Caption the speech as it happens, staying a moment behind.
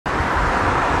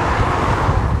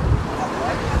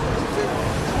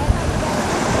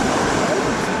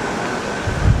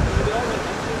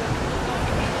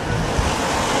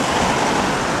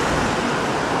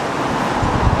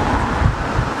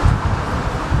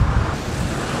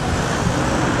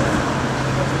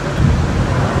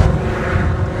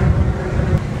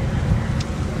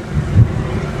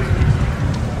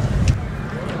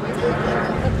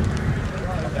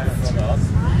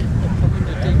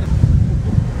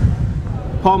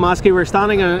Paul Maskey, we're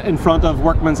standing in front of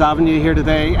Workman's Avenue here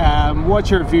today.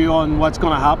 What's your view on what's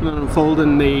going to happen and unfold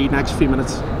in the next few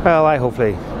minutes? Well, I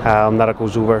hopefully that it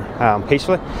goes over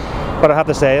peacefully. But I have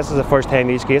to say, this is the first time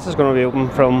these gates is going to be open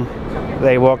from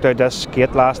they walked out this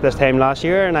gate this time last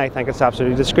year, and I think it's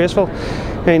absolutely disgraceful.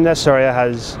 I mean, this area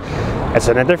it's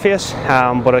an interface,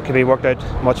 but it can be worked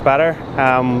out much better.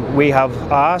 We have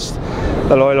asked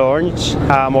the Loyal Orange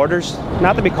orders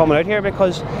not to be coming out here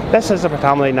because this is a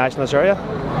predominantly nationalist area.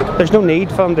 There's no need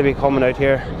for them to be coming out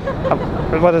here.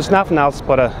 But it's nothing else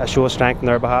but a show of strength on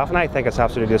their behalf, and I think it's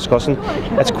absolutely disgusting.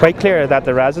 It's quite clear that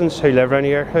the residents who live around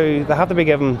here, who they have to be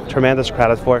given tremendous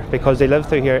credit for, because they live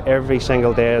through here every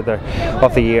single day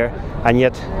of the year, and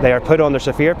yet they are put under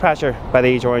severe pressure by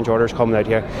these orange orders coming out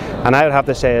here. And I would have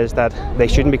to say is that they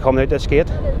shouldn't be coming out this gate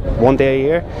one day a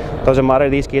year. Doesn't matter,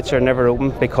 these gates are never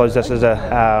open because this is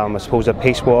I suppose a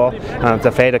peace wall and it's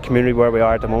a fated community where we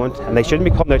are at the moment, and they shouldn't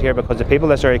be coming out here because the people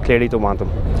in this area clearly don't want them.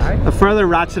 A further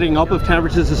ratcheting up of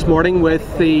temperatures this morning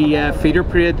with the feeder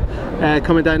parade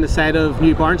coming down the side of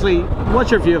New Barnsley. What's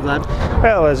your view of that?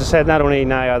 Well, as I said, not only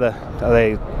now are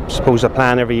they suppose a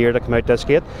plan every year to come out this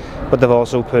gate, but they've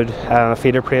also put a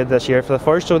feeder parade this year for the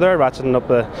first, so they're ratcheting up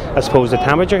I suppose the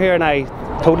temperature here, and I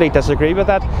totally disagree with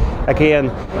that. Again,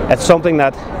 it's something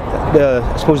that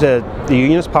I suppose the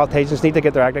unionist politicians need to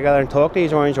get their act together and talk to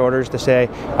these orange orders to say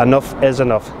enough is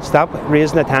enough. Stop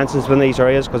raising the tensions within these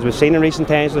areas, because we've seen in recent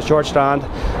times the Short Strand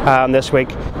this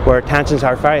week where tensions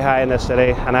are very high in this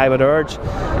city, and I would urge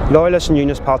loyalist and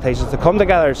unionist politicians to come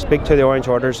together, speak to the orange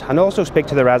orders and also speak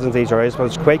to the residents of these areas. But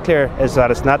it's quite clear is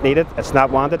that it's not needed, it's not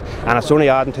wanted, and it's only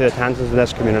adding to the tensions in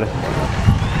this community.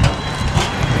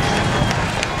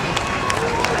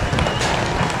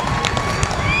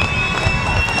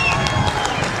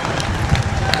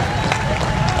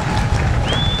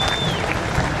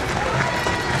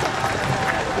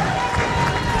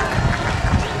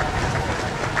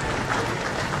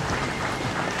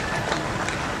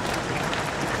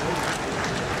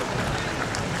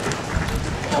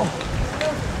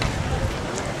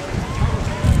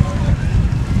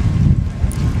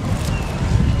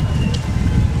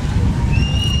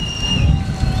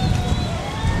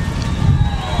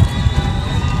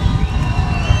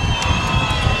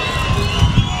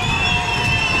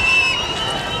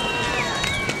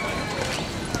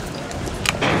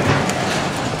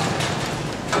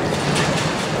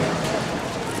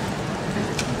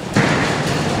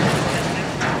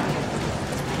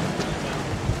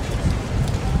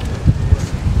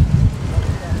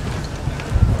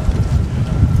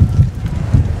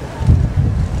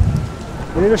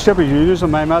 Leadership of unions,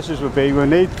 and my message would be we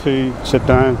need to sit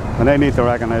down and they need to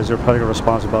recognise their political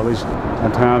responsibilities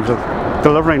in terms of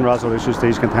delivering resolutions to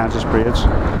these contentious parades.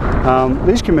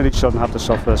 These committees shouldn't have to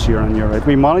suffer this year in year out.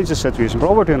 We manage the situation, but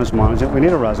all we're doing is manage it. We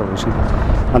need a resolution,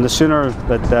 and the sooner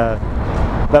that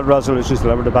that resolution is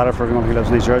delivered, the better for everyone who lives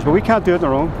in these areas. But we can't do it on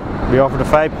our own. We offered a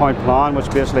 5-point plan, which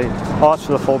basically asks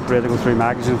for the full parade to go through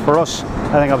Maskey. For us,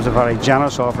 I think that was a very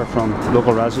generous offer from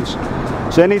local residents.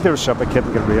 So they need to reciprocate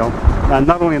and get real, and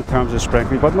not only in terms of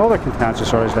Springfield, but in other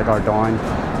contentious areas like Ardown,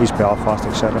 East Belfast,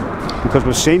 etc. Because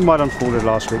we've seen what unfolded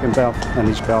last week in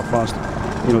East Belfast.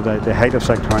 You know, the height of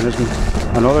sectarianism.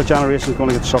 Another generation is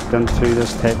going to get sucked into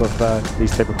these type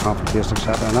of confrontations,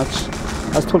 etc. And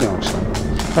that's totally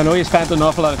unacceptable. I know you spent an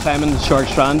awful lot of time in the Short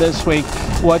Strand this week.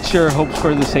 What's your hopes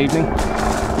for this evening?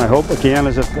 My hope again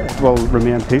is that it will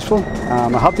remain peaceful. I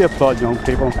have to applaud young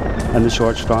people in the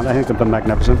Short Strand. I think they've been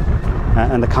magnificent.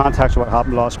 In the context of what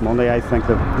happened last Monday, I think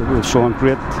that they've shown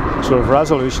great sort of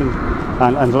resolution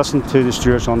and listened to the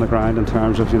stewards on the ground in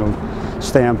terms of, you know,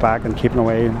 staying back and keeping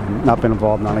away and not being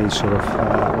involved in any sort of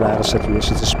riotous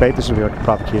situations, despite the severe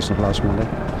provocation of last Monday.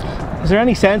 Is there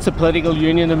any sense that political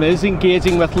unionism is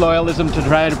engaging with loyalism to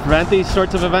try to prevent these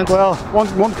sorts of events? Well,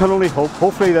 one can only hope.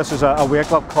 Hopefully this is a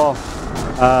wake-up call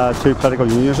to political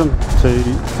unionism,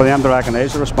 for them to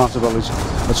recognise their responsibilities.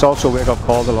 It's also a wake-up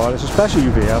call to loyalists, especially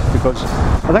UVF, because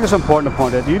I think it's important to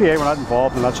point out the UDA were not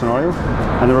involved in that scenario,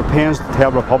 and the Europeans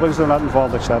tell Republicans they're not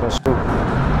involved, etc. So,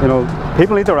 you know,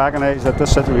 people need to recognise that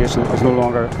this situation is no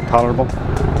longer tolerable.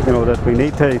 You know, that we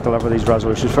need to deliver these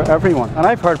resolutions for everyone. And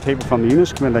I've heard people from the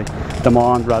unionist community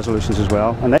demand resolutions as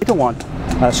well, and they don't want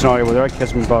a scenario where their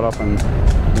kids being brought up and,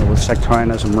 you know, with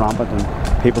sectarianism rampant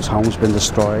and people's homes being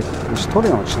destroyed. It's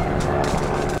totally unacceptable.